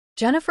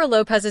Jennifer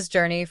Lopez's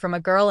journey from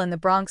a girl in the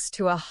Bronx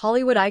to a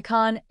Hollywood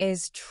icon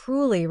is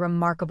truly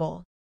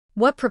remarkable.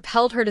 What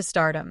propelled her to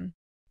stardom?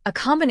 A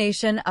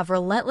combination of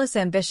relentless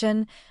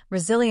ambition,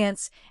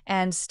 resilience,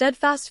 and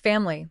steadfast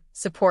family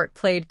support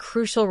played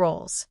crucial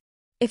roles.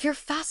 If you're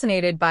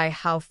fascinated by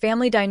how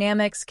family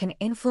dynamics can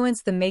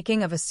influence the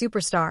making of a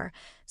superstar,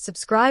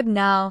 subscribe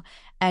now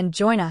and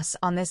join us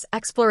on this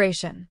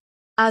exploration.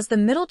 As the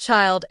middle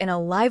child in a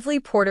lively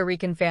Puerto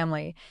Rican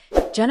family,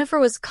 Jennifer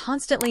was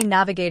constantly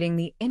navigating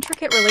the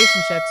intricate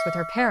relationships with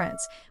her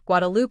parents,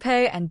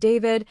 Guadalupe and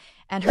David,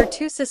 and her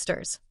two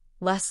sisters,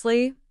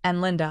 Leslie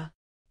and Linda.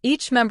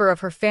 Each member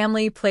of her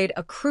family played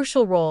a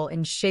crucial role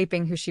in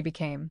shaping who she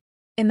became.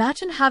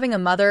 Imagine having a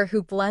mother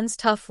who blends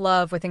tough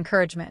love with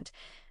encouragement.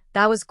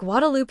 That was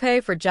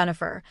Guadalupe for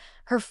Jennifer.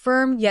 Her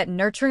firm yet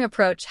nurturing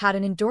approach had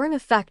an enduring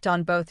effect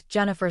on both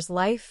Jennifer's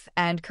life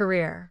and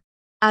career.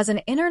 As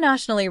an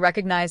internationally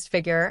recognized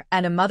figure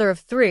and a mother of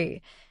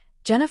three,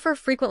 Jennifer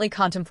frequently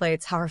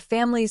contemplates how her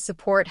family's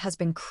support has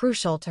been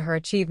crucial to her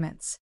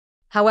achievements.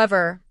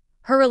 However,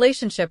 her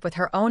relationship with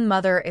her own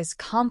mother is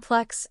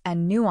complex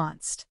and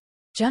nuanced.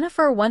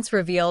 Jennifer once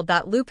revealed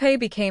that Lupe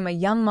became a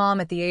young mom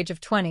at the age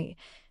of 20,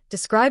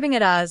 describing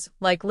it as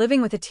like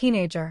living with a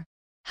teenager.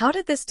 How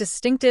did this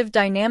distinctive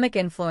dynamic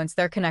influence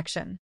their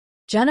connection?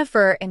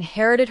 Jennifer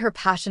inherited her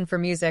passion for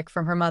music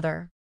from her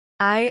mother.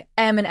 "I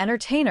am an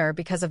entertainer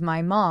because of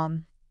my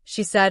mom,"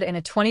 she said in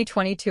a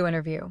 2022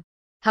 interview.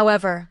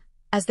 However,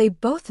 as they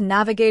both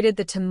navigated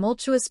the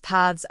tumultuous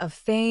paths of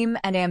fame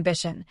and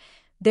ambition,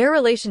 their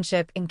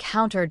relationship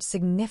encountered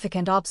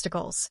significant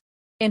obstacles.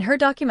 In her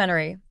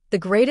documentary, The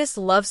Greatest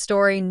Love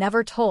Story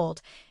Never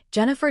Told,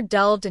 Jennifer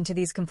delved into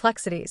these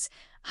complexities,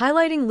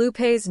 highlighting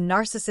Lupe's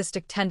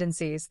narcissistic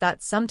tendencies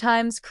that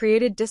sometimes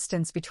created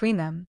distance between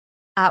them.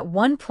 At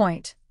one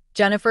point,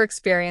 Jennifer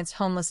experienced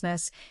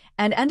homelessness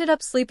and ended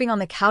up sleeping on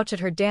the couch at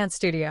her dance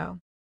studio.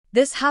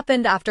 This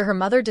happened after her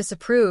mother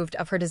disapproved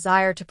of her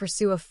desire to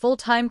pursue a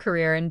full-time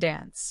career in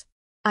dance.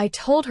 "I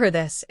told her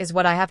this is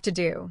what I have to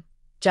do,"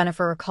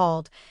 Jennifer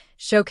recalled,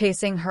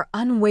 showcasing her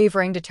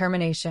unwavering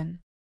determination.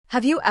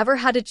 Have you ever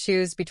had to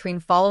choose between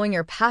following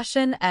your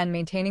passion and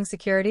maintaining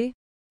security?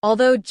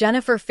 Although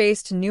Jennifer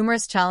faced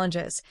numerous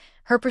challenges,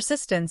 her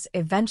persistence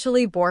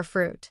eventually bore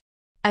fruit.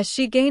 As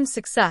she gained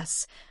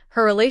success,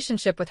 her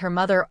relationship with her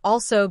mother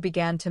also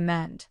began to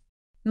mend.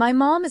 "My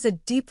mom is a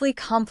deeply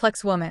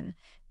complex woman,"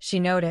 she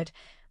noted,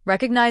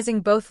 recognizing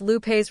both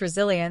Lupe's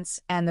resilience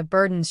and the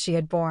burdens she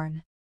had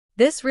borne.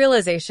 This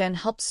realization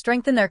helped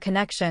strengthen their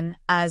connection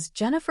as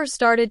Jennifer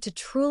started to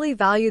truly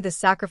value the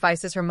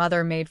sacrifices her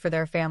mother made for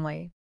their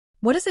family.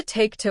 What does it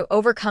take to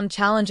overcome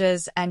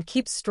challenges and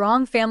keep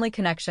strong family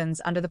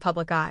connections under the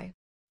public eye?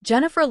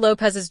 Jennifer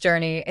Lopez's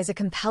journey is a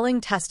compelling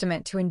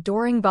testament to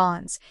enduring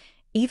bonds,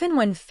 even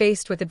when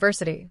faced with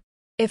adversity.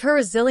 If her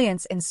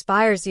resilience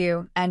inspires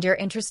you and you're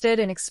interested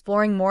in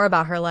exploring more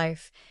about her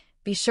life,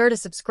 be sure to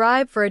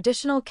subscribe for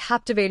additional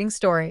captivating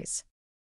stories.